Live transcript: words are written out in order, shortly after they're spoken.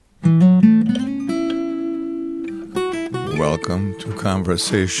welcome to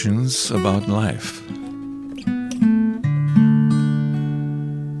Conversations About Life.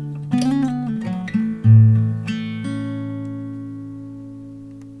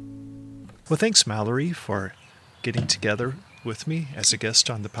 Well, thanks, Mallori, for getting together with me as a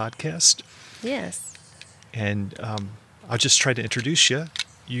guest on the podcast. Yes. And I'll just try to introduce you.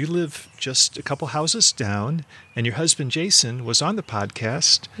 You live just a couple houses down, and your husband, Jason, was on the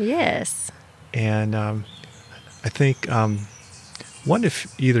podcast. Yes. And I think one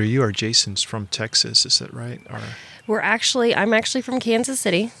if either you or Jason's from Texas, is that right? Or I'm actually from Kansas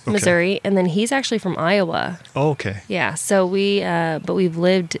City, Okay. Missouri, and then he's actually from Iowa. Oh, okay. Yeah, so but we've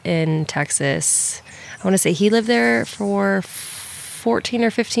lived in Texas. I want to say he lived there for 14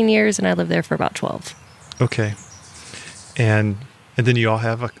 or 15 years, and I lived there for about 12. Okay. And then you all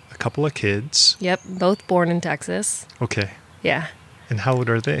have a couple of kids. Yep, both born in Texas. Okay. Yeah. And how old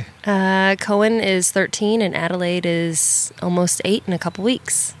are they? Cohen is 13, and Adelaide is almost 8 in a couple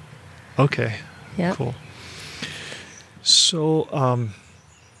weeks. Okay. Yep. Cool. So,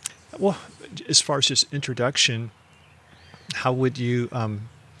 well, as far as just introduction, how would you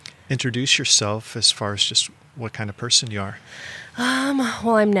introduce yourself as far as just what kind of person you are?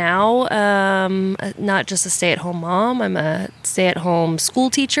 Well, I'm now not just a stay-at-home mom. I'm a stay-at-home school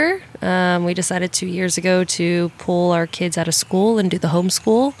teacher. We decided 2 years ago to pull our kids out of school and do the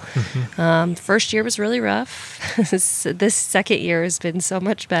homeschool. Mm-hmm. First year was really rough. This second year has been so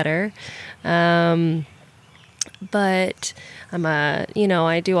much better. But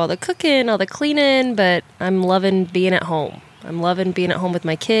I do all the cooking, all the cleaning, but I'm loving being at home. I'm loving being at home with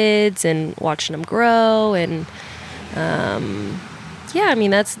my kids and watching them grow. And,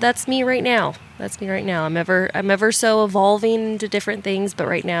 that's me right now. That's me right now. I'm ever so evolving into different things, but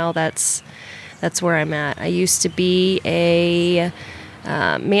right now that's where I'm at. I used to be a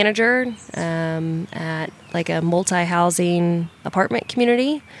manager at like a multi-housing apartment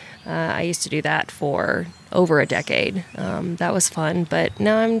community. I used to do that for over a decade. That was fun, but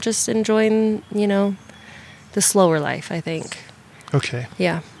now I'm just enjoying, the slower life, I think. Okay.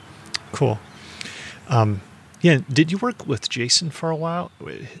 Yeah. Cool. Did you work with Jason for a while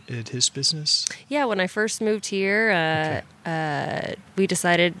at his business? Yeah, when I first moved here, we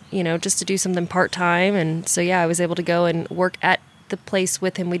decided, just to do something part-time. And so, I was able to go and work at the place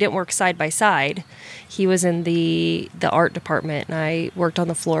with him. We didn't work side by side. He was in the art department, and I worked on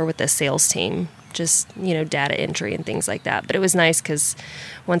the floor with the sales team, just, data entry and things like that. But it was nice because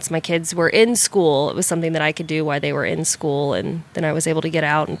once my kids were in school, it was something that I could do while they were in school, and then I was able to get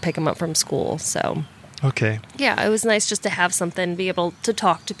out and pick them up from school. So, okay. Yeah, it was nice just to have something, be able to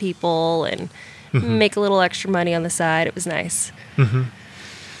talk to people and make a little extra money on the side. It was nice. Mm-hmm.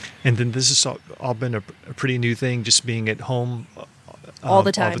 And then this has all been a pretty new thing, just being at home all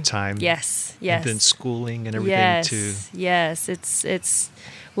the time. All the time. Yes. And then schooling and everything too. Yes. It's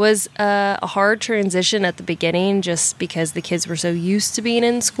was a hard transition at the beginning just because the kids were so used to being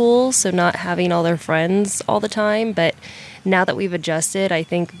in school, so not having all their friends all the time. But now that we've adjusted, I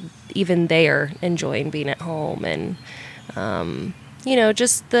think even they are enjoying being at home and,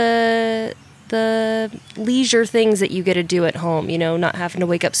 just the leisure things that you get to do at home, not having to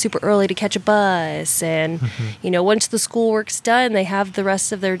wake up super early to catch a bus. And, once the schoolwork's done, they have the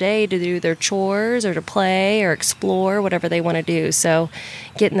rest of their day to do their chores or to play or explore, whatever they want to do. So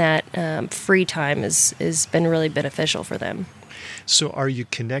getting that free time has been really beneficial for them. So are you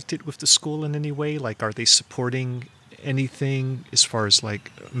connected with the school in any way? Like, are they supporting anything as far as like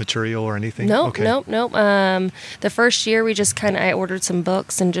material or anything? Nope. The first year we just I ordered some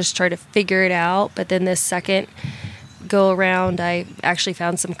books and just tried to figure it out. But then this second go around, I actually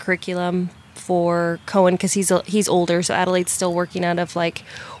found some curriculum for Cohen because he's older, so Adelaide's still working out of like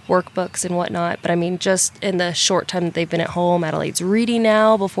workbooks and whatnot. But I mean, just in the short time that they've been at home, Adelaide's reading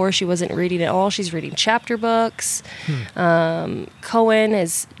now. Before she wasn't reading at all. She's reading chapter books. Cohen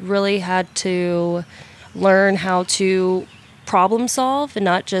has really had to learn how to problem solve and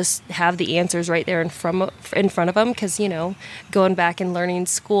not just have the answers right there in front of them. Because, going back and learning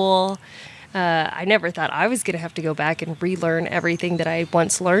school, I never thought I was going to have to go back and relearn everything that I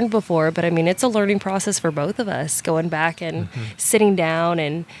once learned before. But I mean, it's a learning process for both of us, going back and sitting down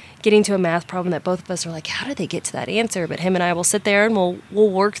and getting to a math problem that both of us are like, how did they get to that answer? But him and I will sit there and we'll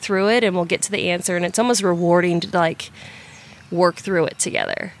work through it and we'll get to the answer. And it's almost rewarding to like work through it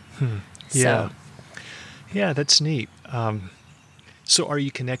together. Yeah. So. Yeah, that's neat. So are you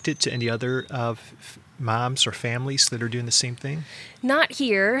connected to any other moms or families that are doing the same thing? Not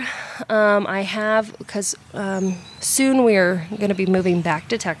here. I have, because soon we're going to be moving back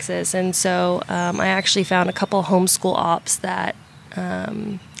to Texas. And so I actually found a couple homeschool ops that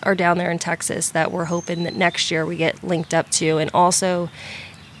are down there in Texas that we're hoping that next year we get linked up to. And also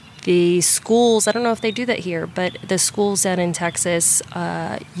the schools, I don't know if they do that here, but the schools down in Texas,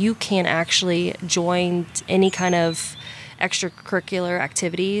 you can actually join any kind of extracurricular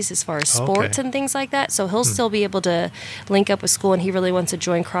activities as far as sports and things like that. So he'll still be able to link up with school, and he really wants to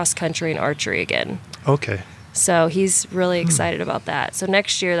join cross country and archery again. Okay. So he's really excited about that. So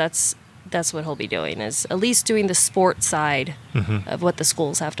next year, that's what he'll be doing, is at least doing the sport side of what the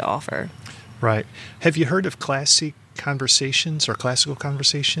schools have to offer. Right. Have you heard of classical conversations?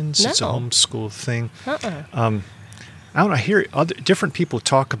 No. It's a homeschool thing. I don't know. I hear different people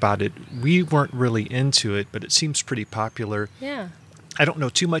talk about it. We weren't really into it, but it seems pretty popular. Yeah. I don't know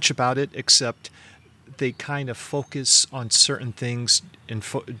too much about it, except they kind of focus on certain things in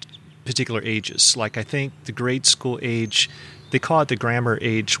particular ages. Like I think the grade school age, they call it the grammar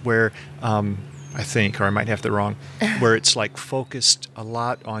age, where I think, or I might have that wrong, where it's like focused a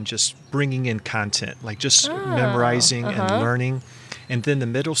lot on just bringing in content, like just memorizing and learning. And then the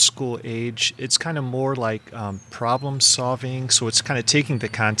middle school age, it's kind of more like problem solving. So it's kind of taking the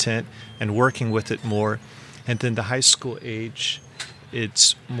content and working with it more. And then the high school age,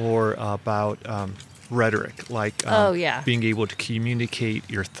 it's more about rhetoric, like being able to communicate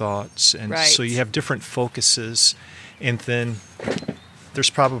your thoughts. And so you have different focuses. And then there's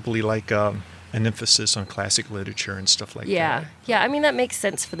probably like an emphasis on classic literature and stuff like that. Yeah, I mean, that makes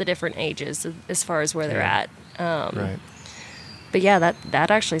sense for the different ages as far as where they're at. Right. But yeah,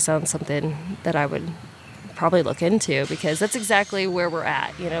 that actually sounds something that I would probably look into, because that's exactly where we're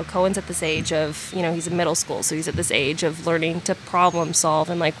at. You know, Cohen's at this age of, he's in middle school, so he's at this age of learning to problem solve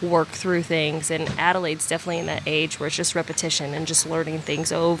and like work through things. And Adelaide's definitely in that age where it's just repetition and just learning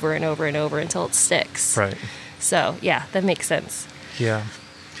things over and over and over until it sticks. Right. So yeah, that makes sense. Yeah.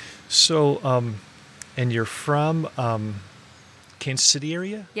 So, and you're from Kansas City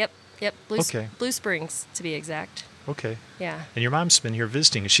area? Yep. Okay. Blue Springs, to be exact. Okay. Yeah. And your mom's been here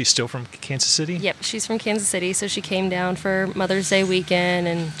visiting. Is she still from Kansas City? Yep, she's from Kansas City, so she came down for Mother's Day weekend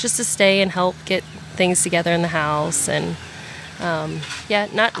and just to stay and help get things together in the house. And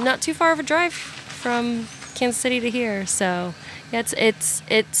not too far of a drive from Kansas City to here. So yeah,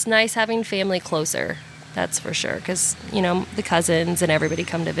 it's nice having family closer. That's for sure, because the cousins and everybody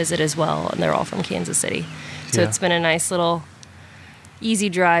come to visit as well, and they're all from Kansas City. So it's been a nice little easy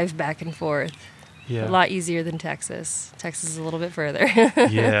drive back and forth. Yeah. A lot easier than Texas. Texas is a little bit further.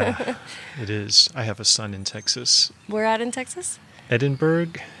 Yeah, it is. I have a son in Texas. Where at in Texas?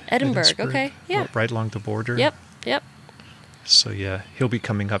 Edinburgh, okay. Yeah. Right along the border. Yep. So yeah, he'll be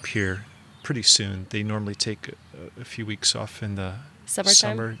coming up here pretty soon. They normally take a few weeks off in the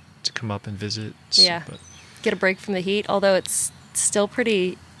summer to come up and visit. Yeah. Get a break from the heat, although it's still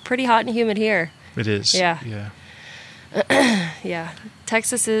pretty hot and humid here. It is. Yeah. Yeah.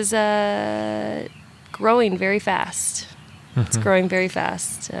 Texas is growing very fast. It's growing very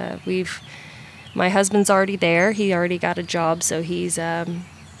fast. My husband's already there. He already got a job, so he's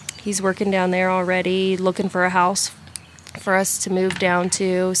working down there already, looking for a house for us to move down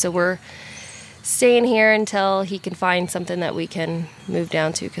to. So we're staying here until he can find something that we can move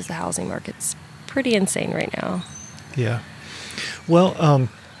down to, because the housing market's pretty insane right now. Yeah. Well,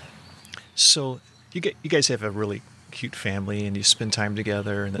 so you guys have a really cute family, and you spend time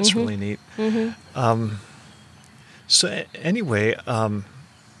together, and that's really neat. So anyway,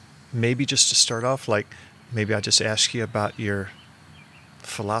 maybe just to start off, like maybe I'll just ask you about your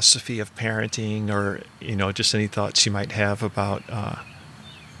philosophy of parenting, or just any thoughts you might have about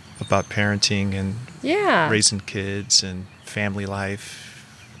parenting and raising kids and family life,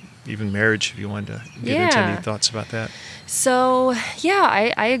 even marriage, if you wanted to get into any thoughts about that. So,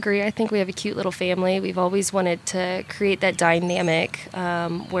 yeah, I agree. I think we have a cute little family. We've always wanted to create that dynamic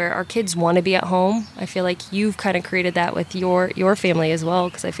where our kids want to be at home. I feel like you've kind of created that with your family as well,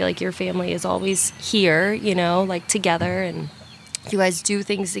 because I feel like your family is always here, like together, and you guys do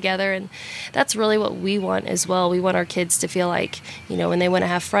things together, and that's really what we want as well. We want our kids to feel like, when they want to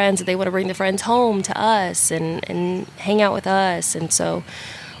have friends, that they want to bring the friends home to us and hang out with us. And so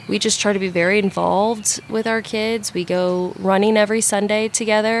we just try to be very involved with our kids. We go running every Sunday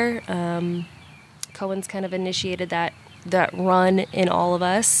together. Cohen's kind of initiated that run in all of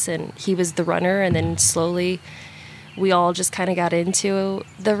us, and he was the runner, and then slowly we all just kind of got into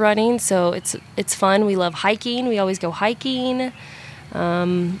the running. So it's fun. We love hiking. We always go hiking,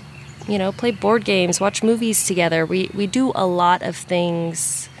 play board games, watch movies together. We do a lot of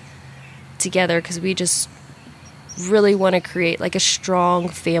things together because we just really want to create like a strong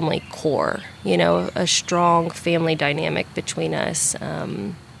family core, a strong family dynamic between us.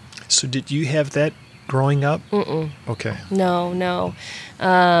 So did you have that growing up? Okay. No.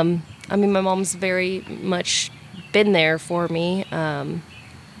 I mean, my mom's very much been there for me.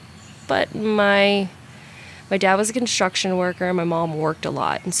 But my dad was a construction worker and my mom worked a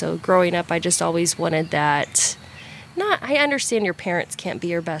lot. And so growing up, I just always wanted that. I understand your parents can't be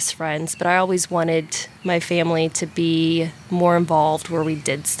your best friends, but I always wanted my family to be more involved where we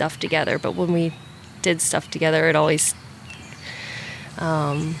did stuff together. But when we did stuff together, it always,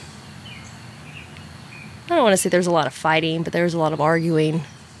 I don't want to say there's a lot of fighting, but there was a lot of arguing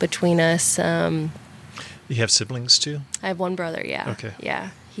between us. You have siblings too? I have one brother, yeah. Okay. Yeah.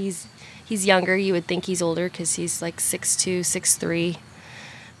 He's younger. You would think he's older because he's like 6'2", 6'3".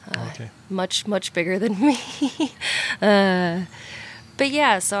 Okay. Much bigger than me. But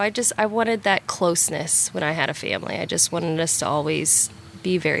yeah, so I wanted that closeness when I had a family. I just wanted us to always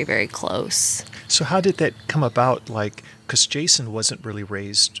be very, very close. So how did that come about? Like, because Jason wasn't really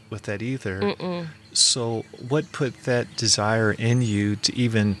raised with that either. Mm-mm. So what put that desire in you to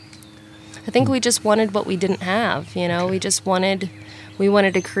even... I think we just wanted what we didn't have, you know. Okay. We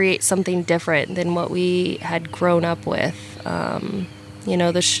wanted to create something different than what we had grown up with. You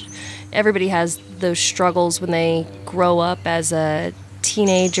know, everybody has those struggles when they grow up as a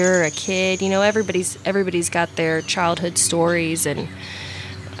teenager, a kid. You know, everybody's got their childhood stories, and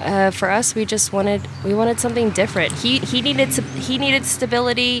for us, we wanted something different. He needed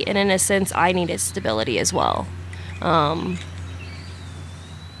stability, and in a sense, I needed stability as well.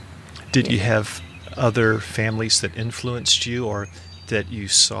 Did you have other families that influenced you, or that you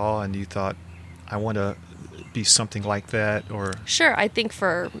saw and you thought, I want to be something like that? Or Sure, I think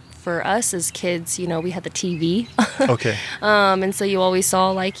for us as kids, you know, we had the TV. Okay. And so you always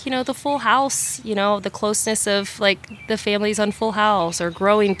saw, like, you know, the Full House, you know, the closeness of, like, the families on Full House or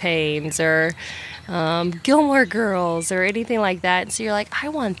Growing Pains or Gilmore Girls or anything like that. And so you're like, I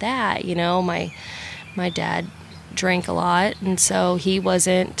want that, you know. My dad drank a lot, and so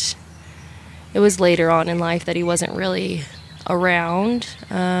it was later on in life that he wasn't really around.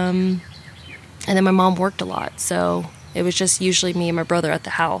 And then my mom worked a lot, so it was just usually me and my brother at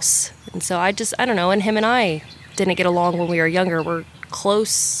the house. And so I don't know, and him and I didn't get along when we were younger. We're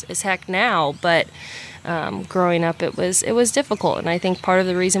close as heck now, but growing up it was difficult. And I think part of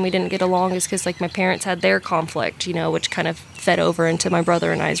the reason we didn't get along is because, like, my parents had their conflict, you know, which kind of fed over into my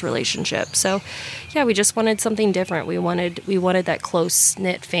brother and I's relationship. So yeah, we just wanted something different. We wanted that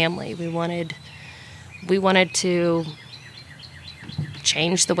close-knit family. We wanted to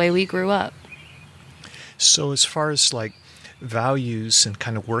change the way we grew up. So as far as, like, values and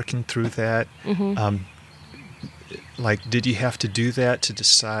kind of working through that, like, did you have to do that to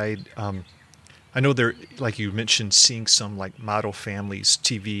decide? I know there, like you mentioned, seeing some, like, model families,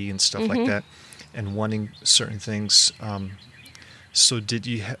 TV and stuff like that, and wanting certain things. So did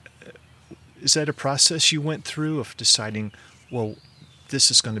you? Is that a process you went through of deciding, well,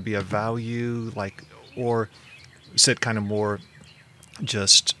 this is going to be a value, like, or is that kind of more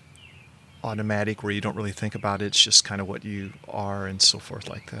just automatic where you don't really think about it, it's just kind of what you are and so forth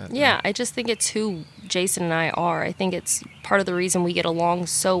like that? Yeah, I just think it's who Jason and I are. I think it's part of the reason we get along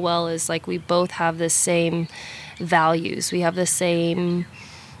so well is, like, we both have the same values. We have the same,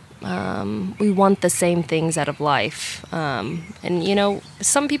 we want the same things out of life. And, you know,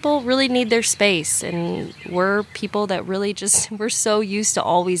 some people really need their space, and we're people that really we're so used to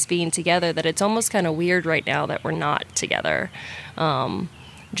always being together that it's almost kind of weird right now that we're not together.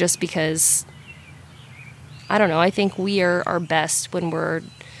 Just because, I don't know, I think we are our best when we're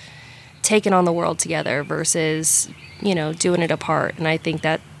taking on the world together versus, you know, doing it apart. And I think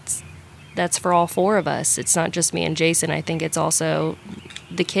that's for all four of us. It's not just me and Jason. I think it's also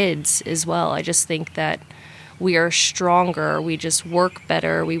the kids as well. I just think that we are stronger. We just work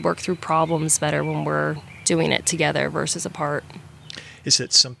better. We work through problems better when we're doing it together versus apart. Is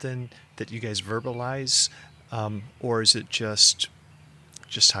it something that you guys verbalize, or is it just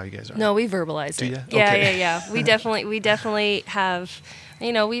how you guys are? No, we verbalize Do it. you? Yeah, Okay. yeah. We definitely have,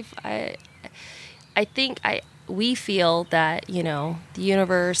 you know, we feel that, you know, the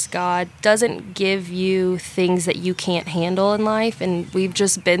universe, God, doesn't give you things that you can't handle in life. And we've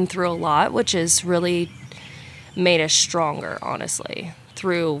just been through a lot, which has really made us stronger, honestly,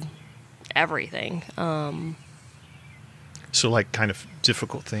 through everything. So, like, kind of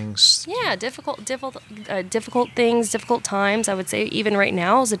difficult things. Yeah, difficult things, difficult times. I would say even right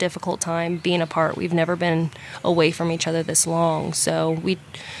now is a difficult time being apart. We've never been away from each other this long. So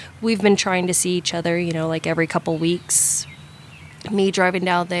we've been trying to see each other, you know, like every couple weeks. Me driving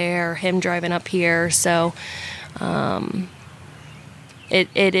down there, him driving up here. So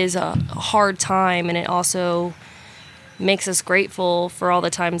it is a hard time, and it also makes us grateful for all the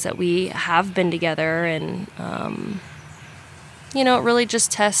times that we have been together. And, it really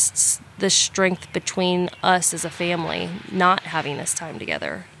just tests the strength between us as a family, not having this time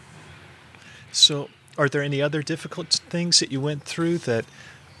together. So, are there any other difficult things that you went through that,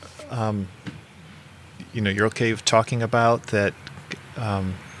 you're okay with talking about that,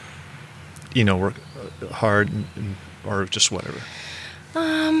 were hard or just whatever?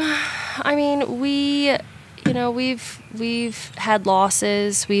 We've had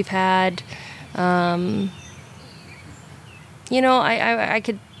losses. We've had, I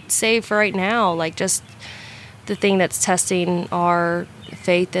could say for right now, like just the thing that's testing our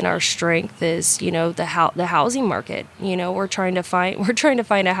faith and our strength is, the housing market. We're trying to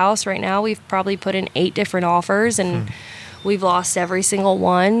find a house right now. We've probably put in 8 different offers, and we've lost every single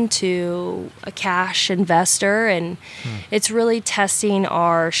one to a cash investor. And it's really testing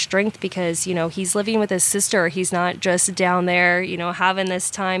our strength because, he's living with his sister. He's not just down there, having this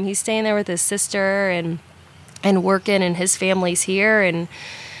time. He's staying there with his sister and working, and his family's here. And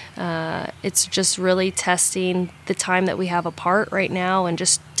it's just really testing the time that we have apart right now, and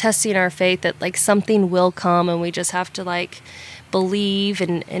just testing our faith that like something will come, and we just have to like believe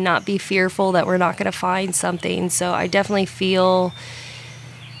and not be fearful that we're not going to find something. So I definitely feel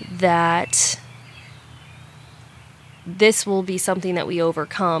that this will be something that we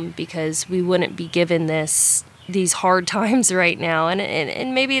overcome, because we wouldn't be given these hard times right now.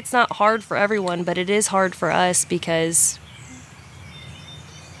 And maybe it's not hard for everyone, but it is hard for us because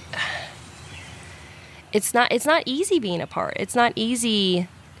it's not easy being apart. It's not easy.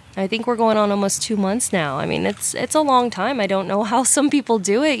 I think we're going on almost 2 months now. I mean, it's a long time. I don't know how some people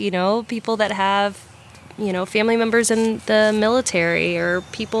do it, people that have, family members in the military, or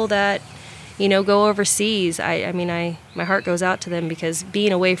people that, go overseas. My heart goes out to them, because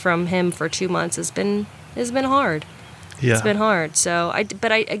being away from him for 2 months has been hard. Yeah. It's been hard. So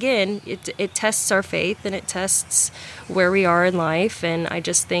it tests our faith, and it tests where we are in life. And I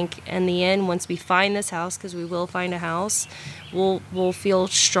just think in the end, once we find this house, because we will find a house, we'll feel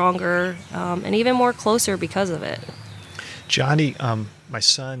stronger and even more closer because of it. Johnny, my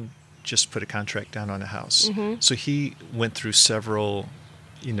son just put a contract down on a house. Mm-hmm. So he went through several,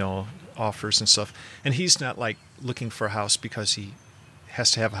 offers and stuff. And he's not like looking for a house because he has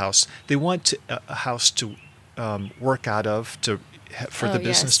to have a house. They want a house to work out of, for the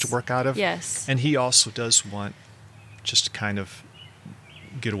business to work out of. Yes. And he also does want just to kind of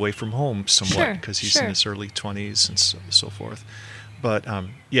get away from home somewhat, because he's in his early 20s and so forth. But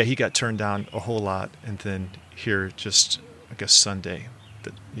he got turned down a whole lot, and then here just, I guess, Sunday,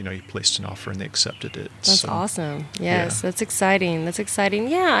 that he placed an offer and they accepted it. That's awesome. Yes, that's exciting.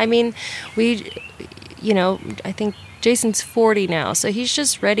 Yeah, I mean, I think Jason's 40 now, so he's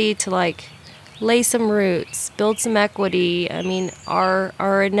just ready to like lay some roots, build some equity. I mean,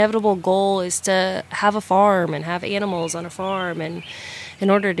 our inevitable goal is to have a farm and have animals on a farm. And in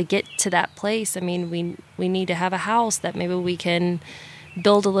order to get to that place, I mean, we need to have a house that maybe we can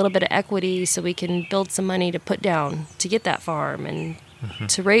build a little bit of equity, so we can build some money to put down to get that farm, and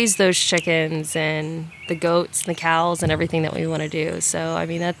to raise those chickens and the goats and the cows and everything that we want to do. So, I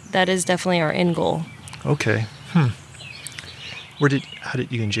mean, that is definitely our end goal. Okay. How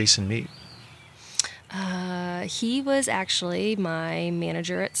did you and Jason meet? He was actually my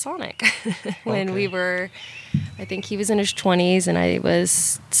manager at Sonic when we were, I think he was in his 20s and I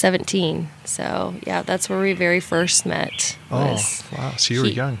was 17. So, yeah, that's where we very first met. Wow. So you were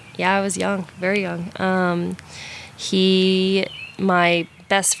young. Yeah, I was young, very young. My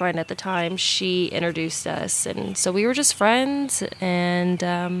best friend at the time, she introduced us. And so we were just friends,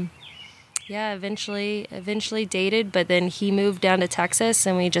 and eventually dated, but then he moved down to Texas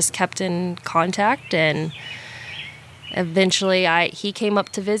and we just kept in contact, and eventually he came up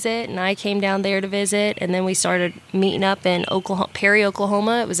to visit and I came down there to visit, and then we started meeting up in Perry,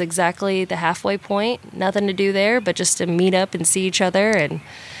 Oklahoma. It was exactly the halfway point, nothing to do there but just to meet up and see each other. And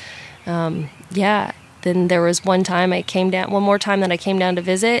then there was one more time that I came down to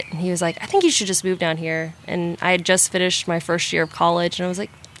visit, and he was like, I think you should just move down here. And I had just finished my first year of college, and I was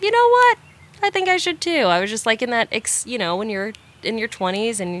like, you know what? I think I should too. I was just like in that, when you're in your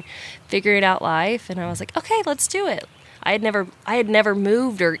 20s and figuring out life, and I was like, okay, let's do it. I had never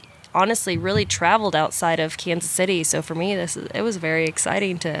moved or honestly really traveled outside of Kansas City, so for me it was very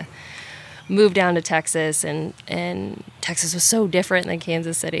exciting to move down to Texas, and Texas was so different than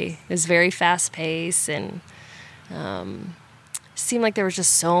Kansas City. It was very fast paced, and seemed like there was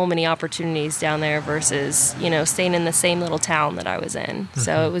just so many opportunities down there versus staying in the same little town that I was in. Mm-hmm.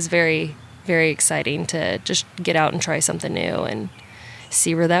 So it was very, very exciting to just get out and try something new and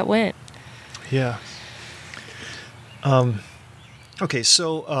see where that went. Yeah. Okay,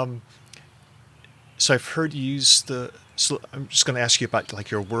 so I've heard you use the. So I'm just going to ask you about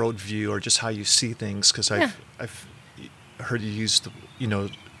like your worldview or just how you see things, because Yeah. I've heard you use the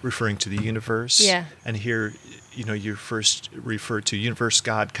referring to the universe. Yeah. And here you first refer to universe,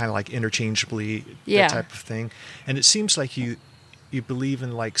 God, kind of like interchangeably, Yeah. that type of thing. And it seems like you believe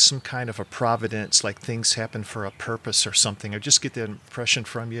in like some kind of a providence, like things happen for a purpose or something. I just get the impression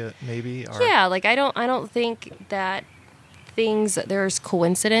from you, maybe. Or, Yeah, like I don't think that there's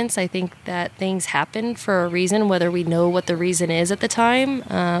coincidence. I think that things happen for a reason, whether we know what the reason is at the time.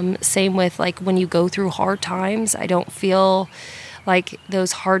 Same with like when you go through hard times, I don't feel like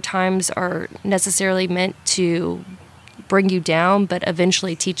those hard times are necessarily meant to bring you down, but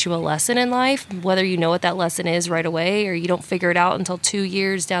eventually teach you a lesson in life, whether you know what that lesson is right away or you don't figure it out until 2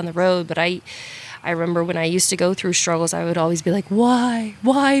 years down the road. But I remember when I used to go through struggles, I would always be like, why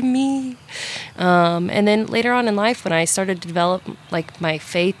me? And then later on in life, when I started to develop like my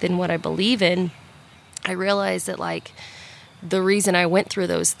faith in what I believe in, I realized that like the reason I went through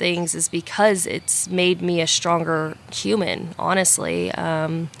those things is because it's made me a stronger human, honestly.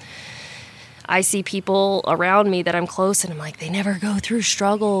 I see people around me that I'm close and I'm like, they never go through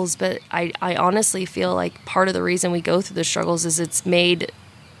struggles. But I honestly feel like part of the reason we go through the struggles is it's made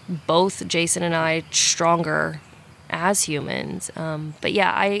both Jason and I stronger as humans. But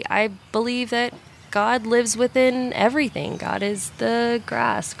yeah, I believe that God lives within everything. God is the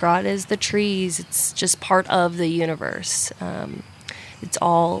grass. God is the trees. It's just part of the universe. It's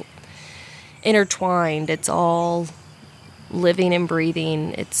all intertwined. It's all living and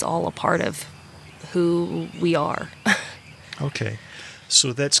breathing. It's all a part of who we are. Okay,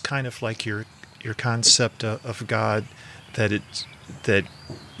 so that's kind of like your concept of God, that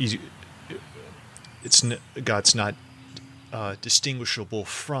God's not distinguishable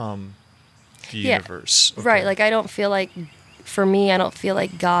from the universe. Okay. Right. Like for me, I don't feel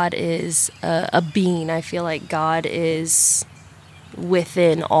like God is a being. I feel like God is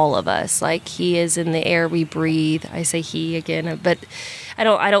within all of us. Like he is in the air we breathe. I say he again, but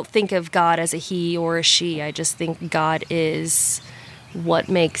I don't think of God as a he or a she. I just think God is what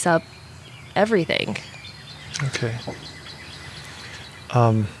makes up everything. Okay.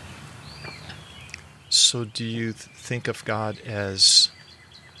 So do you think of God as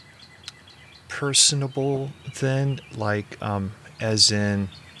personable then, like as in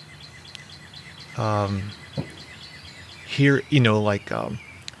here,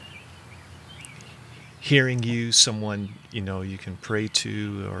 hearing you, someone you can pray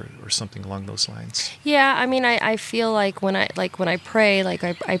to, or something along those lines? Yeah, I mean, I feel like when I pray, like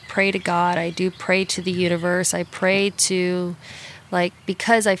I pray to God. I do pray to the universe. I pray to, like,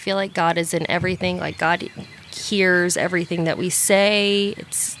 because I feel like God is in everything. Like God hears everything that we say.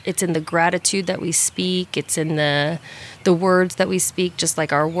 It's in the gratitude that we speak. It's in the words that we speak. Just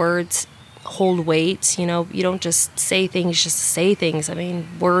like our words hold weight. You don't just say things just to say things. I mean,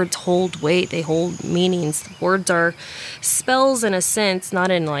 words hold weight. They hold meanings. Words are spells in a sense, not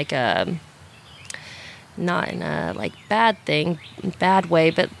in like a like bad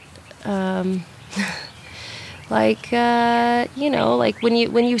way, but like like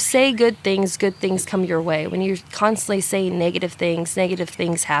when you say good things come your way. When you're constantly saying negative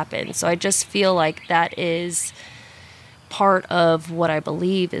things happen. So I just feel like that is part of what I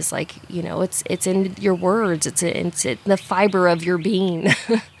believe is like, it's in your words. It's in the fiber of your being.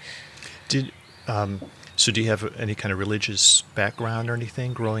 So do you have any kind of religious background or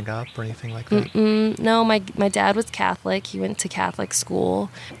anything growing up or anything like that? No, my dad was Catholic. He went to Catholic school,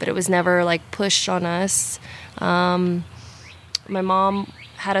 but it was never like pushed on us. My mom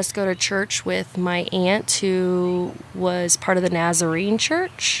had us go to church with my aunt, who was part of the Nazarene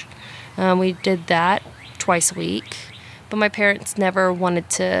church. We did that twice a week, but my parents never wanted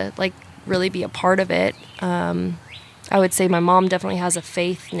to like really be a part of it. I would say my mom definitely has a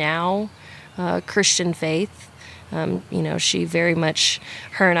faith now, Christian faith. She very much,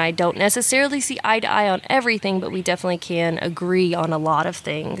 her and I don't necessarily see eye to eye on everything, but we definitely can agree on a lot of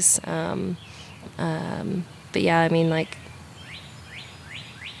things. But yeah, I mean, like,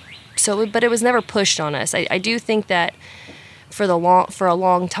 but it was never pushed on us. I do think that for a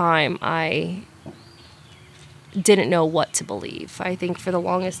long time, I didn't know what to believe. I think for the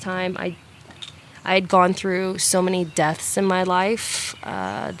longest time, I had gone through so many deaths in my life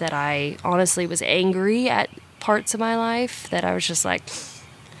that I honestly was angry at parts of my life that I was just like,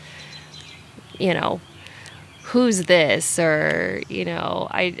 who's this? Or,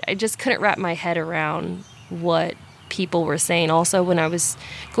 I just couldn't wrap my head around what people were saying. Also, when I was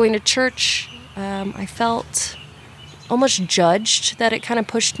going to church, I felt almost judged, that it kind of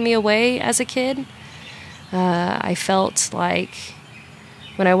pushed me away as a kid. I felt like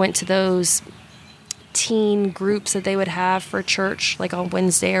when I went to those teen groups that they would have for church, like on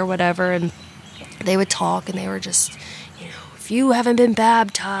Wednesday or whatever, and they would talk and they were just, if you haven't been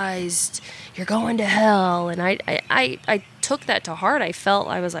baptized, you're going to hell. And I took that to heart.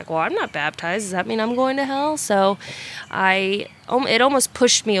 I was like, well, I'm not baptized. Does that mean I'm going to hell? So it almost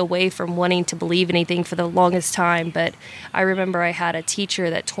pushed me away from wanting to believe anything for the longest time. But I remember I had a teacher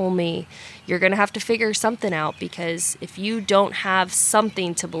that told me, you're going to have to figure something out, because if you don't have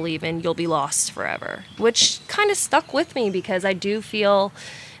something to believe in, you'll be lost forever, which kind of stuck with me, because I do feel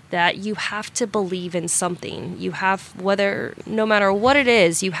that you have to believe in something. You have, no matter what it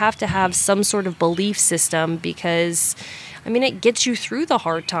is, you have to have some sort of belief system, because, it gets you through the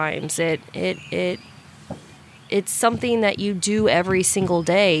hard times. It's something that you do every single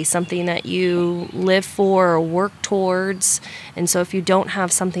day, something that you live for or work towards. And so if you don't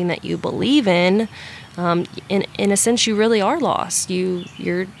have something that you believe in a sense, you really are lost. You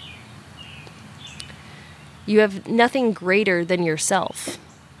have nothing greater than yourself.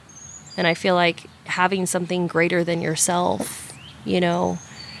 And I feel like having something greater than yourself,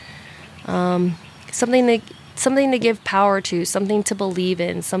 something to give power to, something to believe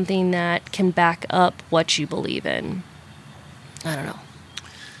in, something that can back up what you believe in. I don't know.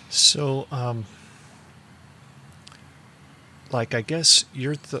 So, I guess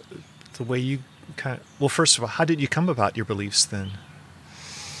you're the way you well, first of all, how did you come about your beliefs then?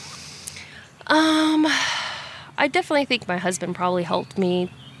 I definitely think my husband probably helped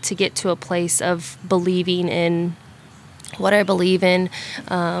me to get to a place of believing in what I believe in.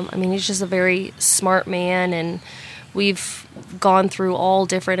 He's just a very smart man, and we've gone through all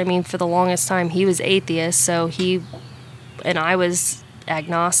different, for the longest time he was atheist, and I was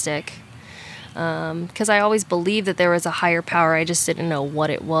agnostic, because I always believed that there was a higher power. I just didn't know what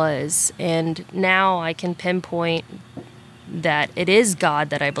it was. And now I can pinpoint that it is God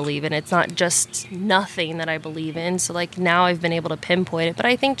that I believe in. It's not just nothing that I believe in. So now I've been able to pinpoint it. But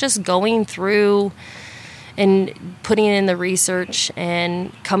I think just going through and putting in the research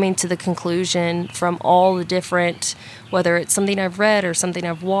and coming to the conclusion from all the different, whether it's something I've read or something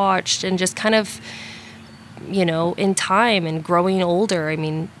I've watched, and just kind of, in time and growing older.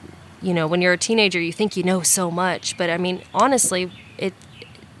 When you're a teenager, you think you know so much. But honestly,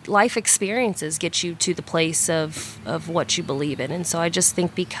 life experiences get you to the place of what you believe in. And so I just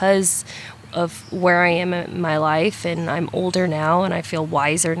think because of where I am in my life, and I'm older now and I feel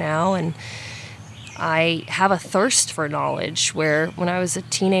wiser now, and I have a thirst for knowledge, where when I was a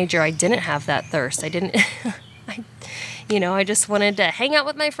teenager, I didn't have that thirst. I didn't, I just wanted to hang out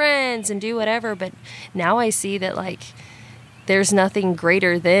with my friends and do whatever. But now I see that there's nothing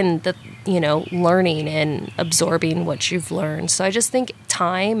greater than learning and absorbing what you've learned. So I just think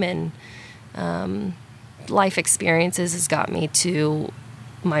time and life experiences has got me to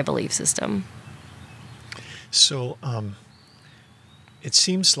my belief system. So it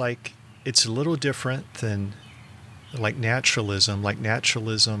seems like it's a little different than naturalism.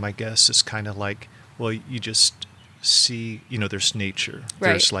 Naturalism, I guess, is kind of you just see, there's nature.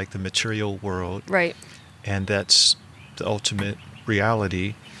 Right. There's the material world. Right. And that's the ultimate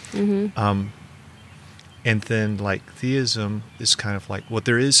reality. Mm-hmm. And then theism is kind of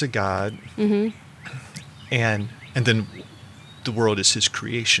there is a God, mm-hmm. and then the world is his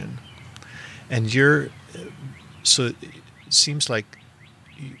creation. And so it seems like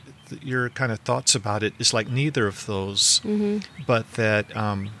your kind of thoughts about it is neither of those, mm-hmm. but that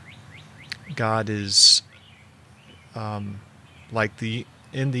God is in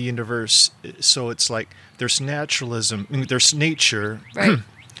the universe. So it's there's naturalism, there's nature, right.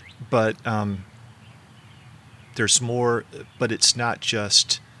 but there's more, but it's not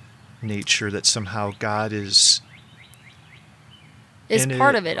just nature, that somehow God is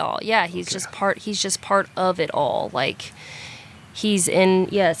part of it all. Yeah, he's just part of it all. He's in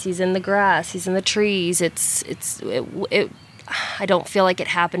the grass, he's in the trees. I don't feel like it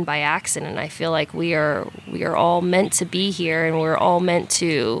happened by accident. I feel like we are all meant to be here, and we're all meant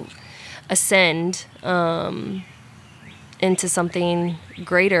to ascend into something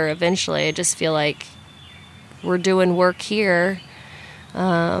greater eventually. I just feel like we're doing work here,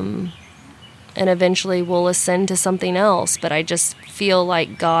 and eventually we'll ascend to something else. But I just feel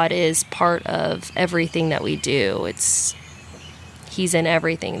like God is part of everything that we do. He's in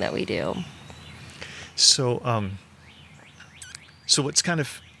everything that we do. So what's kind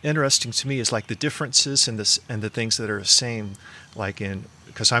of interesting to me is the differences and the things that are the same,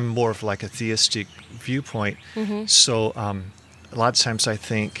 because I'm more of a theistic viewpoint. Mm-hmm. So a lot of times I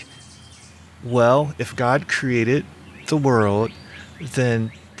think, well, if God created the world,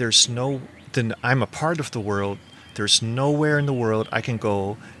 then then I'm a part of the world. There's nowhere in the world I can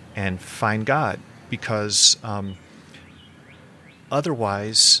go and find God, because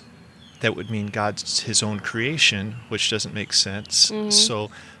otherwise that would mean God's his own creation, which doesn't make sense.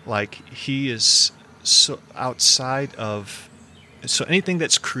 So like he is so outside of, so anything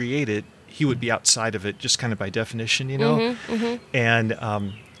that's created, he would be outside of it just kind of by definition, you know? And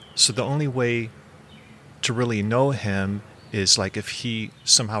so the only way to really know him is like if he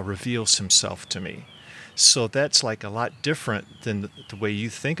somehow reveals himself to me. So that's like a lot different than the way you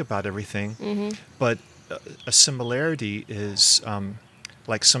think about everything. But a similarity is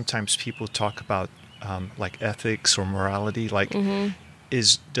like sometimes people talk about like ethics or morality. Like,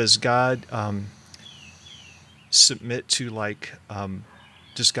 does God submit to like,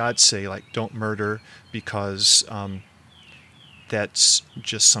 does God say like don't murder because that's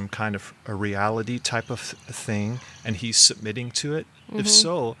just some kind of a reality type of thing, and he's submitting to it? If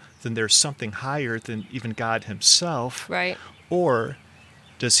so, then there's something higher than even God himself. Right. Or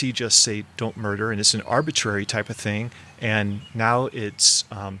does he just say don't murder, and it's an arbitrary type of thing, and now it's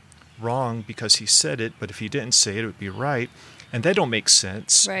wrong because he said it, but if he didn't say it, it would be right? And that don't make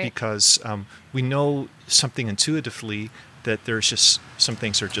sense, right, because we know something intuitively that there's just some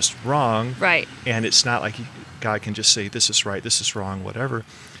things are just wrong. Right. And it's not like God can just say this is right, this is wrong, whatever.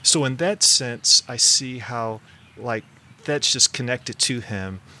 So in that sense, I see how like that's just connected to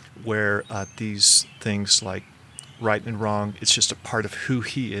him, where these things like right and wrong, it's just a part of who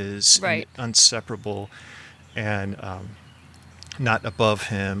he is, right, and inseparable, and not above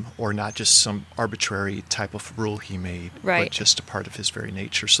him, or not just some arbitrary type of rule he made, right, but just a part of his very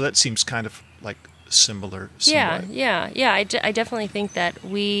nature. So that seems kind of like similar. Yeah. I definitely think that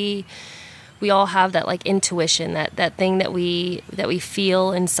we all have that like intuition, that thing that we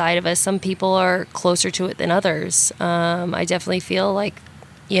feel inside of us. Some people are closer to it than others. I definitely feel like,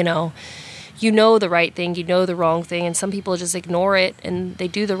 you know the right thing, you know the wrong thing, and some people just ignore it and they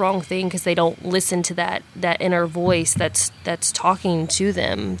do the wrong thing because they don't listen to that inner voice that's talking to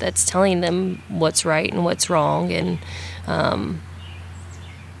them, that's telling them what's right and what's wrong. And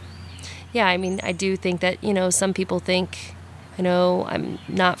yeah, I mean, I do think that, some people think, I know I'm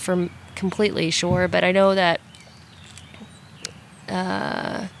not completely sure, but I know that,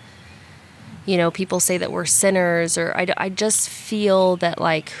 people say that we're sinners, or I just feel that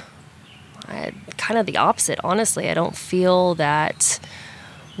like, kind of the opposite, honestly. I don't feel that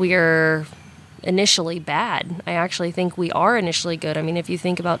we're initially bad. I actually think we are initially good. I mean, if you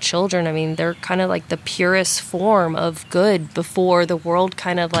think about children, I mean, they're kind of like the purest form of good before the world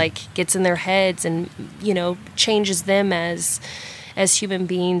kind of like gets in their heads and, changes them as human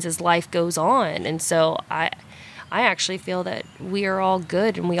beings as life goes on. And so I actually feel that we are all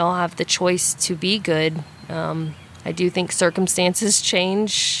good and we all have the choice to be good. I do think circumstances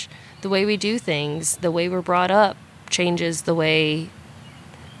change the way we do things. The way we're brought up changes the way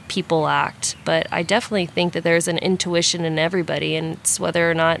people act. But I definitely think that there's an intuition in everybody, and it's whether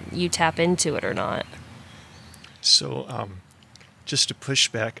or not you tap into it or not. So just to push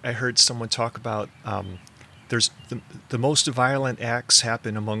back, I heard someone talk about there's the most violent acts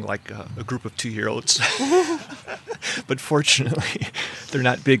happen among like a group of 2-year-olds. But fortunately, they're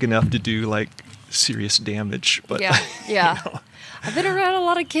not big enough to do like serious damage. But yeah. I've been around a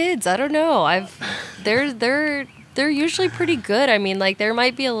lot of kids. I don't know. They're usually pretty good. I mean, like there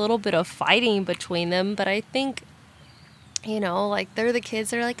might be a little bit of fighting between them, but I think, like they're the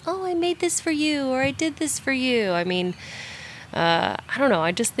kids that are like, oh, I made this for you, or I did this for you. I mean, I don't know.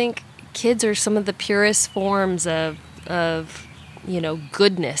 I just think kids are some of the purest forms of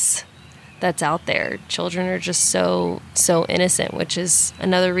goodness that's out there. Children are just so innocent, which is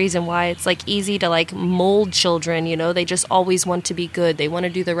another reason why it's like easy to like mold children. They just always want to be good. They want to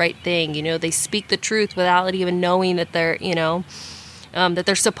do the right thing. They speak the truth without even knowing that they're that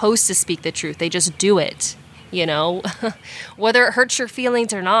they're supposed to speak the truth. They just do it. Whether it hurts your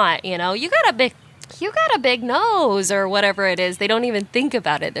feelings or not. You got a big nose or whatever it is. They don't even think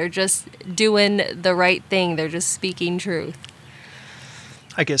about it. They're just doing the right thing. They're just speaking truth.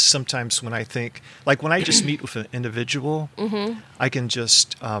 I guess sometimes when I think, like when I just meet with an individual, I can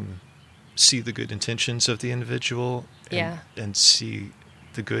just see the good intentions of the individual and see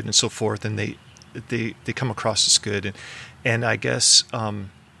the good and so forth, and they come across as good. And I guess,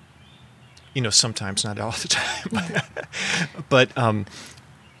 sometimes, not all the time,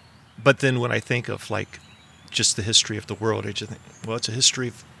 but then when I think of like just the history of the world, I just think, well, it's a history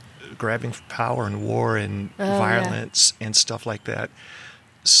of grabbing for power and war and violence and stuff like that.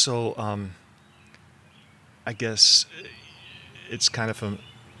 So I guess it's kind of a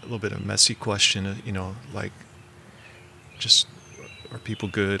little bit of a messy question, like just are people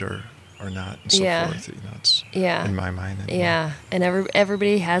good or or not, and so Yeah. forth. It's Yeah. in my mind. Anyway. Yeah, and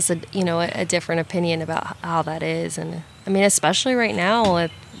everybody has a different opinion about how that is, and I mean, especially right now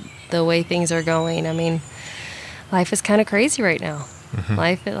with the way things are going. I mean, life is kind of crazy right now.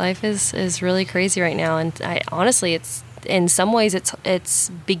 Life is really crazy right now, and I honestly, it's in some ways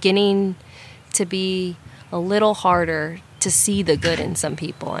it's beginning to be a little harder to see the good in some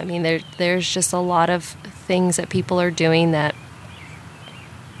people. I mean, there's just a lot of things that people are doing that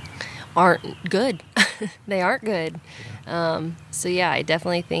aren't good. They aren't good. So yeah, I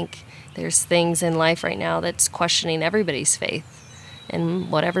definitely think there's things in life right now that's questioning everybody's faith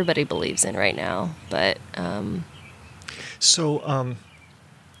and what everybody believes in right now. But So,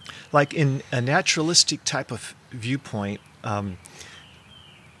 like in a naturalistic type of viewpoint, I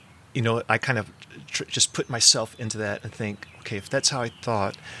kind of just put myself into that and think, okay, if that's how I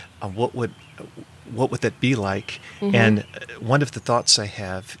thought, what would that be like? And one of the thoughts I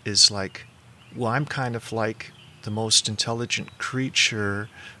have is like, well, I'm kind of like the most intelligent creature,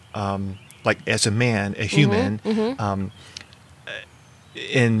 like as a man, a human,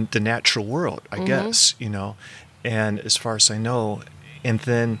 in the natural world, I guess, and as far as I know, and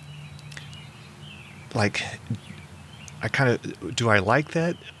then like, I kind of, do I like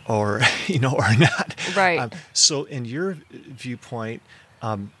that or, or not? Right. So in your viewpoint,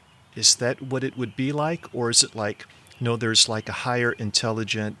 is that what it would be like? Or is it like, no, there's like a higher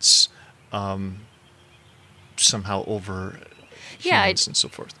intelligence somehow over humans and so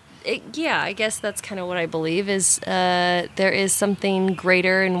forth? I guess that's kind of what I believe is there is something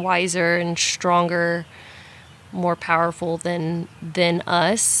greater and wiser and stronger, more powerful than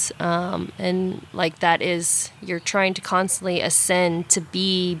us, and like that is, you're trying to constantly ascend to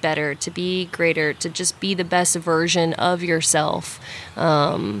be better, to be greater, to just be the best version of yourself.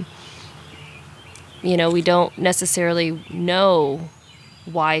 We don't necessarily know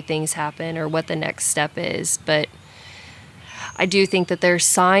why things happen or what the next step is, but I do think that there's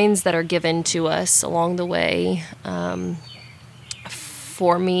signs that are given to us along the way.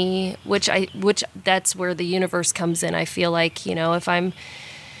 For me, which that's where the universe comes in. I feel like, if I'm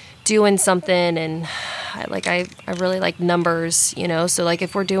doing something and I really like numbers, so like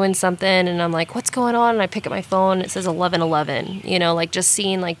if we're doing something and I'm like, what's going on? And I pick up my phone and it says 1111, like just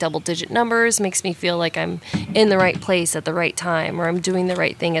seeing like double digit numbers makes me feel like I'm in the right place at the right time, or I'm doing the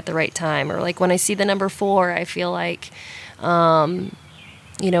right thing at the right time. Or like when I see the number 4, I feel like, when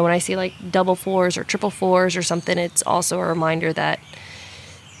I see like double 4s or triple 4s or something, it's also a reminder that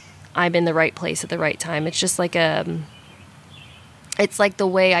I'm in the right place at the right time. It's just like it's like the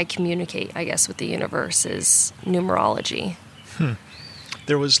way I communicate, I guess, with the universe is numerology.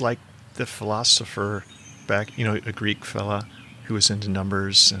 There was like the philosopher back, a Greek fella who was into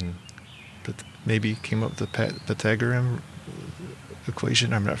numbers and maybe came up with the Pythagorean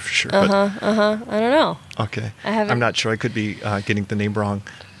equation. I'm not for sure. I don't know. Okay. I'm not sure. I could be getting the name wrong.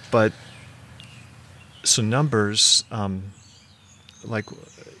 But so numbers, like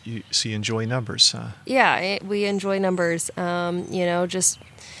you enjoy numbers, huh? Yeah, we enjoy numbers.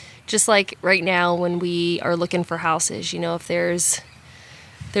 Just like right now when we are looking for houses, if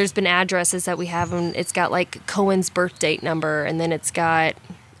there's been addresses that we have, and it's got like Cohen's birth date number, and then it's got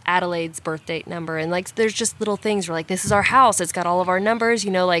Adelaide's birth date number, and like there's just little things where like, this is our house, it's got all of our numbers,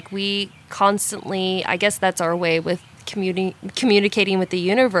 like we constantly, I guess that's our way with communicating with the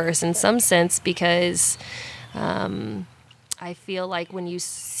universe in some sense, because I feel like when you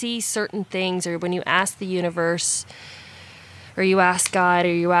see certain things, or when you ask the universe, or you ask God,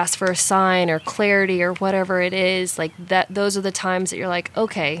 or you ask for a sign or clarity or whatever it is, like that, those are the times that you're like,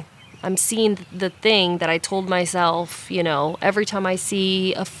 okay, I'm seeing the thing that I told myself, every time I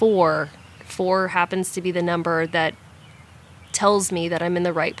see a 4 happens to be the number that tells me that I'm in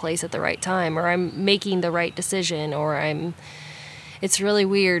the right place at the right time, or I'm making the right decision, or it's really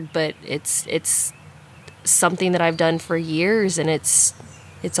weird, but it's something that I've done for years, and it's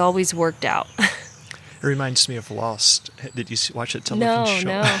always worked out. It reminds me of Lost. Did you watch that television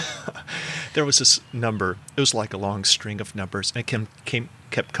show? No. There was this number. It was like a long string of numbers, and it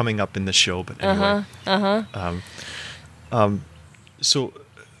kept coming up in the show. But anyway. So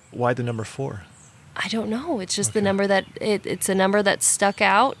why the number 4? I don't know. It's just the number that it's a number that stuck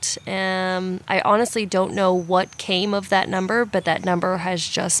out. I honestly don't know what came of that number, but that number has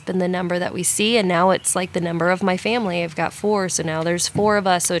just been the number that we see, and now it's like the number of my family. I've got 4, so now there's 4 of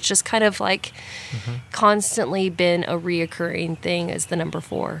us. So it's just kind of like constantly been a reoccurring thing as the number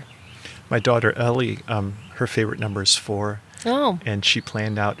 4. My daughter Ellie, her favorite number is 4. Oh. And she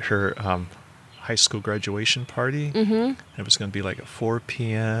planned out her high school graduation party. Mm-hmm. It was going to be like at 4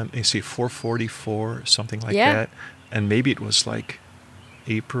 p.m. You see, 4:44, something like that. And maybe it was like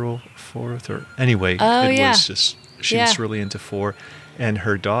April 4th, or anyway, Oh, it yeah. was just, she Yeah. was really into 4. And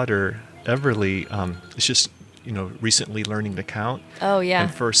her daughter, Everly, is just, recently learning to count. Oh, yeah.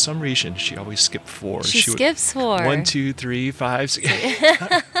 And for some reason, she always skipped 4. She skips 4. 1, 2, 3, 5, 6.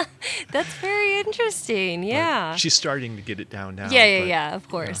 That's very interesting. Yeah. She's starting to get it down now. Yeah. Of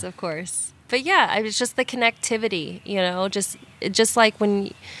course, of course. But yeah, it's just the connectivity, just like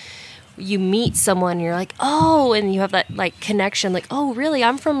when you meet someone, you're like, oh, and you have that like connection, like, oh, really?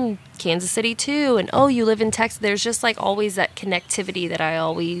 I'm from Kansas City too, and oh, you live in Texas. There's just like always that connectivity that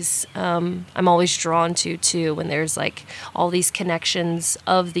I'm always drawn to too. When there's like all these connections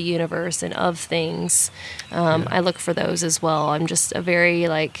of the universe and of things, I look for those as well. I'm just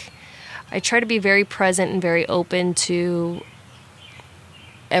I try to be very present and very open to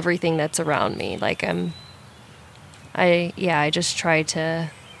everything that's around me. Like I just try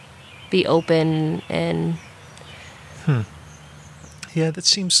to be open and Yeah, that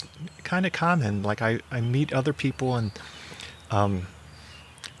seems kind of common. Like I meet other people, and I'm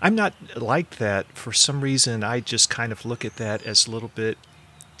not like that. For some reason, I just kind of look at that as a little bit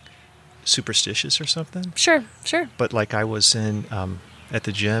superstitious or something. sure. But like I was in at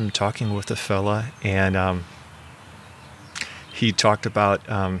the gym talking with a fella, and he talked about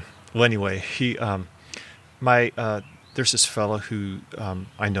there's this fella who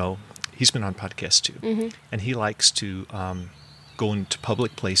I know. He's been on podcasts too, Mm-hmm. and he likes to go into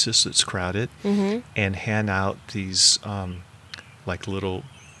public places that's crowded and hand out these like little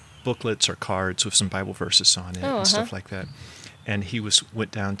booklets or cards with some Bible verses on it and stuff like that. And he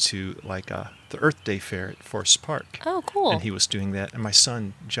went down to like the Earth Day fair at Forest Park. Oh, cool. And he was doing that, and my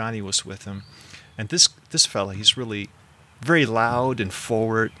son Johnny was with him. And this fella, he's really very loud and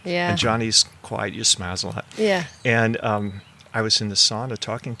forward. Yeah. And Johnny's quiet, just smiles a lot. Yeah. And I was in the sauna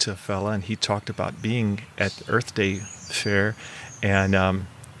talking to a fella, and he talked about being at the Earth Day fair, and I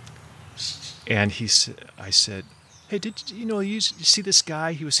said, hey, did you see this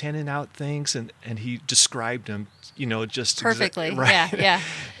guy? He was handing out things, and he described him, just Perfectly. right. Yeah.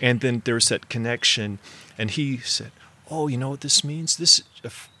 And then there was that connection, and he said, oh, you know what this means? This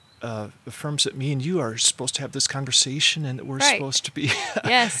affirms that me and you are supposed to have this conversation, and that we're Right. supposed to be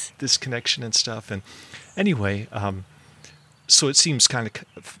Yes. this connection and stuff. And anyway, so it seems kind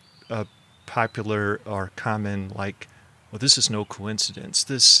of popular or common, like, well, this is no coincidence.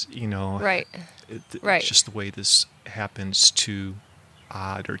 This, Right. Right. It's just the way this happens, too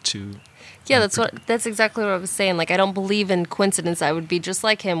odd or too. Yeah, that's exactly what I was saying. Like, I don't believe in coincidence. I would be just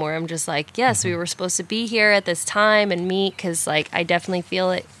like him, where I'm just like, yes, we were supposed to be here at this time and meet, because like I definitely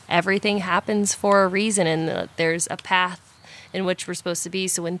feel it. Everything happens for a reason, and there's a path in which we're supposed to be.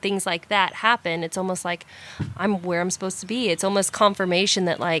 So when things like that happen, it's almost like I'm where I'm supposed to be. It's almost confirmation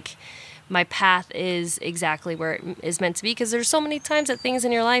that like my path is exactly where it is meant to be, because there's so many times that things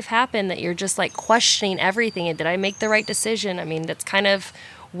in your life happen that you're just like questioning everything. And did I make the right decision? I mean, that's kind of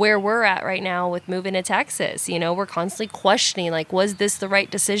where we're at right now with moving to Texas. We're constantly questioning, like, was this the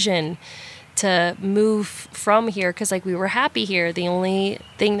right decision to move from here? Because like we were happy here. The only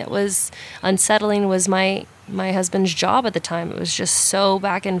thing that was unsettling was my husband's job at the time. It was just so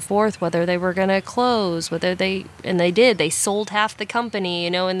back and forth whether they were going to close, and they did. They sold half the company,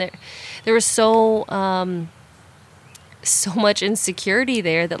 and there was so much insecurity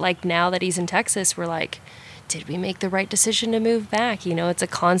there that like now that he's in Texas, we're like, did we make the right decision to move back? It's a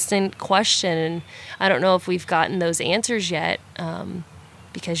constant question, and I don't know if we've gotten those answers yet,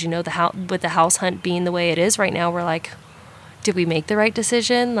 because with the house hunt being the way it is right now, we're like, did we make the right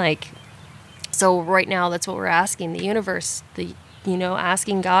decision? Like, so right now, that's what we're asking the universe,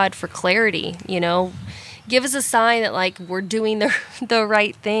 asking God for clarity, give us a sign that like we're doing the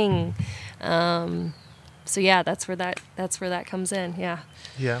right thing. So yeah, that's where that comes in. Yeah.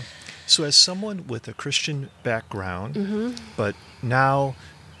 Yeah. So as someone with a Christian background, but now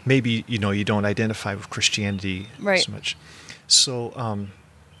maybe, you don't identify with Christianity Right. as much. So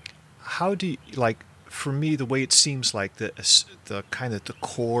how do you, like, for me, the way it seems like the kind of the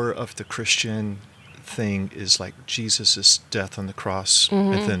core of the Christian thing is like Jesus' death on the cross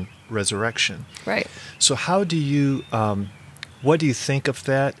and then resurrection. Right. So how do you, what do you think of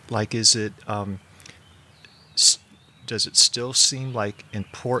that? Like, is it, does it still seem like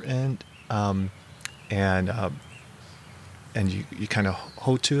important, and you kind of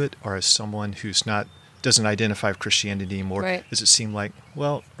hold to it, or as someone who's doesn't identify with Christianity anymore, Right. does it seem like,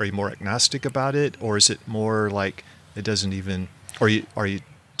 well, are you more agnostic about it, or is it more like it doesn't even, or you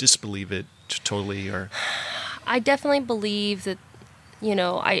disbelieve it totally, or? I definitely believe that,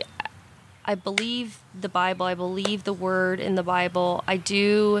 I believe the Bible. I believe the word in the Bible. I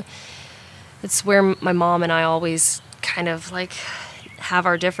do. It's where my mom and I always kind of like have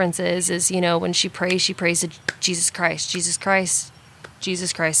our differences is, when she prays to Jesus Christ, Jesus Christ,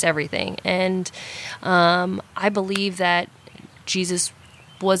 Jesus Christ, everything. And I believe that Jesus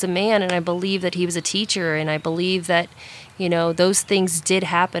was a man, and I believe that he was a teacher, and I believe that, those things did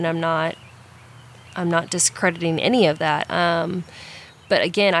happen. I'm not discrediting any of that. But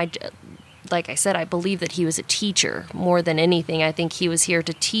again, like I said, I believe that he was a teacher more than anything. I think he was here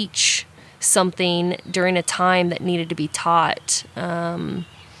to teach something during a time that needed to be taught.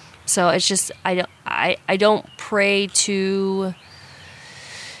 So it's just, I don't pray to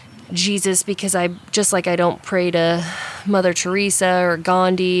Jesus because I don't pray to Mother Teresa or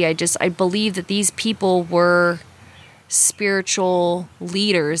Gandhi. I believe that these people were spiritual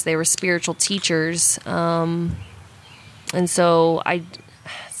leaders. They were spiritual teachers. And so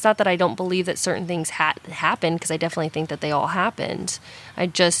it's not that I don't believe that certain things happened, because I definitely think that they all happened. I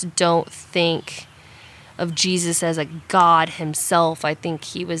just don't think of Jesus as a God himself. I think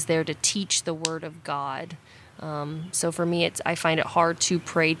he was there to teach the word of God. So for me, I find it hard to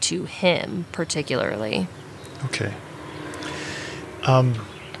pray to him particularly. Okay.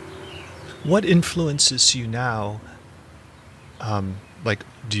 What influences you now?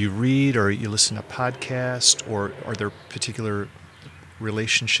 Do you read, or you listen to podcasts, or are there particular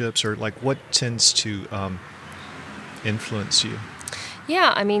relationships, or what tends to influence you?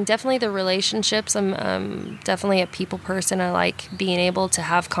 Yeah, I mean, definitely the relationships. I'm definitely a people person. I like being able to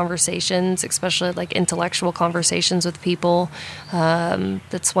have conversations, especially intellectual conversations with people.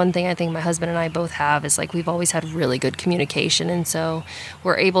 That's one thing I think my husband and I both have, is we've always had really good communication. And so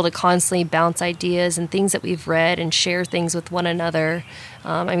we're able to constantly bounce ideas and things that we've read and share things with one another.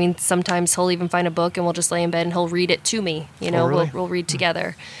 I mean, sometimes he'll even find a book and we'll just lay in bed and he'll read it to me. Oh, really? We'll read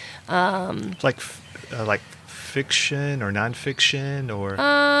together. Like fiction or nonfiction, or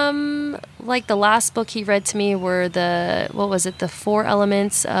the last book he read to me were the 4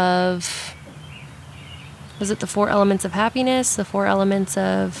 elements of, was it the 4 elements of happiness, the 4 elements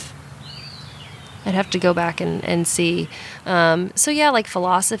of, I'd have to go back and see. So yeah,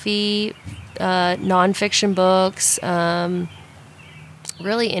 philosophy, nonfiction books,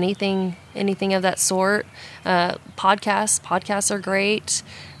 really anything of that sort. Podcasts are great.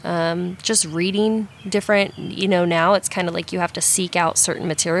 Just reading different, now it's kind of you have to seek out certain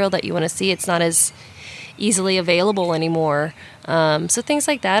material that you want to see. It's not as easily available anymore. So things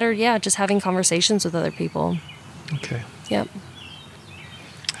like that, or just having conversations with other people. Okay. Yep.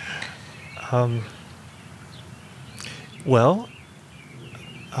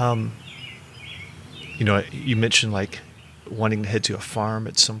 You mentioned wanting to head to a farm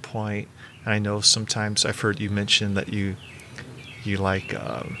at some point. And I know sometimes I've heard you mention that you like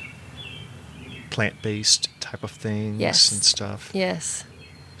plant-based type of things. Yes. And stuff. Yes.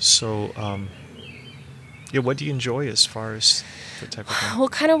 So, what do you enjoy as far as that type of thing? Well,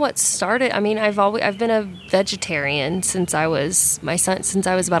 kind of what started. I mean, I've been a vegetarian since I was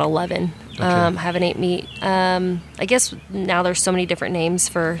about 11. Okay. Haven't ate meat. I guess now there's so many different names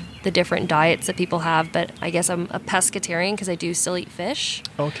for the different diets that people have, but I guess I'm a pescatarian because I do still eat fish.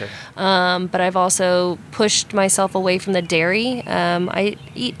 Okay. But I've also pushed myself away from the dairy. I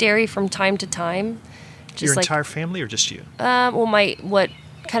eat dairy from time to time. Your entire family, or just you? What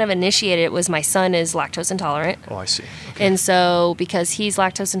kind of initiated it was my son is lactose intolerant. Oh, I see. Okay. And so because he's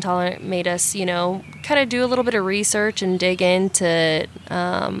lactose intolerant, made us, kind of do a little bit of research and dig into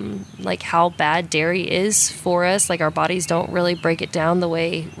how bad dairy is for us. Our bodies don't really break it down the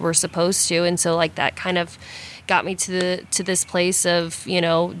way we're supposed to. And so that kind of got me to this place of,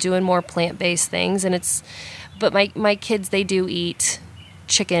 doing more plant-based things. But my kids, they do eat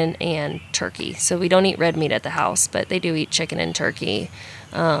chicken and turkey. So we don't eat red meat at the house, but they do eat chicken and turkey.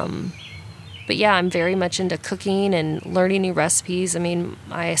 But yeah, I'm very much into cooking and learning new recipes. I mean,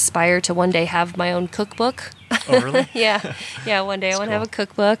 I aspire to one day have my own cookbook. Oh, really? Yeah. One day That's I want to cool. have a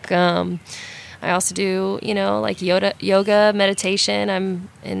cookbook. I also do, yoga, meditation. I'm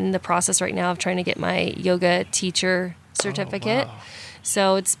in the process right now of trying to get my yoga teacher certificate. Oh, wow.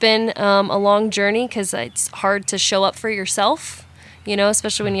 So it's been a long journey because it's hard to show up for yourself.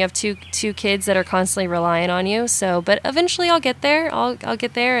 Especially when you have two kids that are constantly relying on you. So, but eventually I'll get there. I'll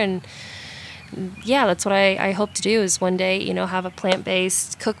get there, and yeah, that's what I hope to do is one day, have a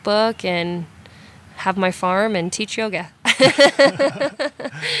plant-based cookbook and have my farm and teach yoga.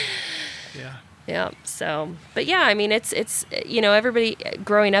 Yeah. Yeah. So, but yeah, I mean, it's everybody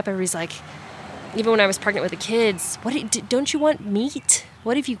growing up, everybody's like, even when I was pregnant with the kids, don't you want meat?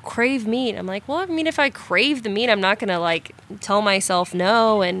 what if you crave meat? I'm like, well, I mean, if I crave the meat, I'm not going to like tell myself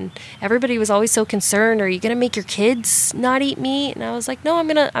no. And everybody was always so concerned, are you going to make your kids not eat meat? And I was like, no, I'm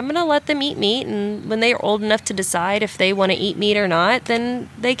going to let them eat meat. And when they are old enough to decide if they want to eat meat or not, then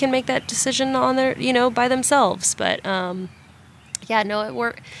they can make that decision on their, by themselves. But, yeah,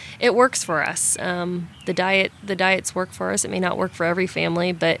 no, it works for us. The diets work for us. It may not work for every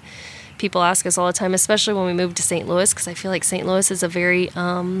family, but people ask us all the time, especially when we moved to St. Louis, because I feel like St. Louis is a very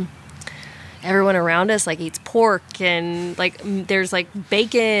everyone around us like eats pork, and like there's like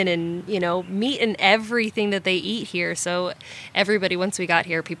bacon and meat in everything that they eat here. So everybody, once we got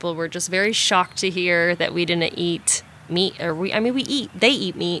here, people were just very shocked to hear that we didn't eat meat, or they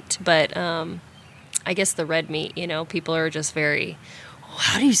eat meat, but I guess the red meat, people are just very,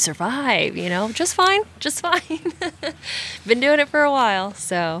 how do you survive? Just fine. Been doing it for a while,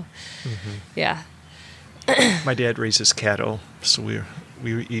 so yeah. My dad raises cattle, so we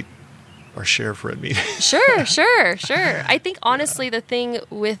eat our share of red meat. Sure. I think honestly, the thing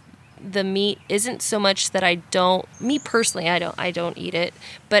with the meat isn't so much that me personally, I don't eat it,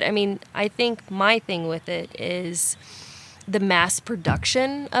 but I mean, I think my thing with it is the mass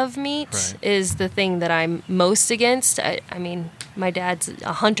production of meat is the thing that I'm most against. I mean, my dad's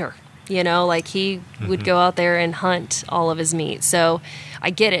a hunter, like he would go out there and hunt all of his meat. So I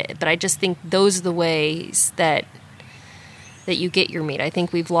get it, but I just think those are the ways that you get your meat. I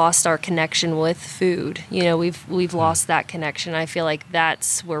think we've lost our connection with food. We've lost that connection. I feel like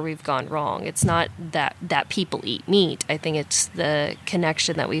that's where we've gone wrong. It's not that people eat meat. I think it's the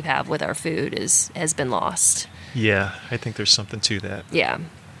connection that we have with our food has been lost. Yeah, I think there's something to that. Yeah.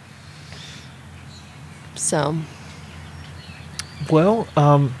 So. Well,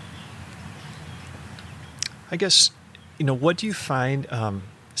 I guess, what do you find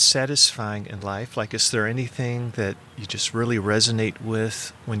satisfying in life? Like, is there anything that you just really resonate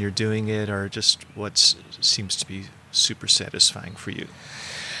with when you're doing it, or just what seems to be super satisfying for you?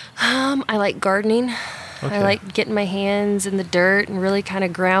 I like gardening. Okay. I like getting my hands in the dirt and really kind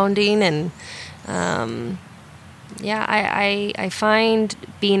of grounding, and yeah, I find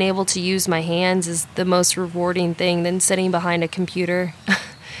being able to use my hands is the most rewarding thing than sitting behind a computer.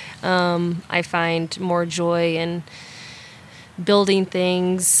 I find more joy in building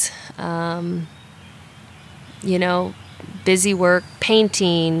things, busy work,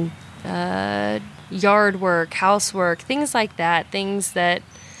 painting, yard work, housework, things like that, things that,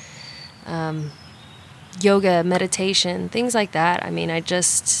 yoga, meditation, things like that. I mean,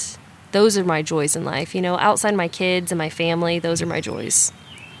 those are my joys in life, outside my kids and my family, those are my joys.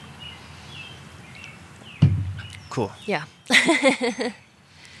 Cool. Yeah.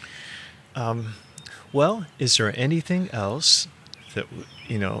 Well, is there anything else that,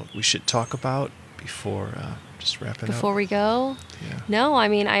 we should talk about before just wrapping up? Before we go? Yeah. No, I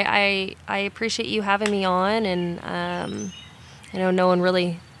mean, I appreciate you having me on, and I know no one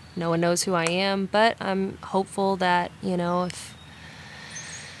knows who I am, but I'm hopeful that, if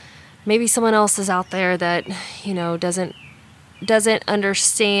maybe someone else is out there that, doesn't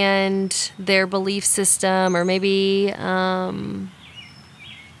understand their belief system, or maybe,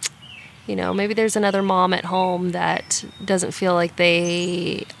 maybe there's another mom at home that doesn't feel like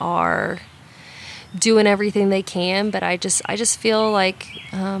they are doing everything they can, but I just feel like,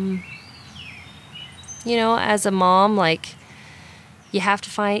 as a mom, like, you have to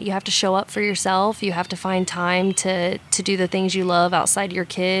show up for yourself. You have to find time to do the things you love outside your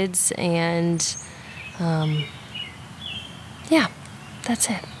kids. And, yeah, that's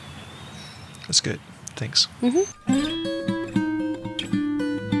it. That's good. Thanks. Mm-hmm.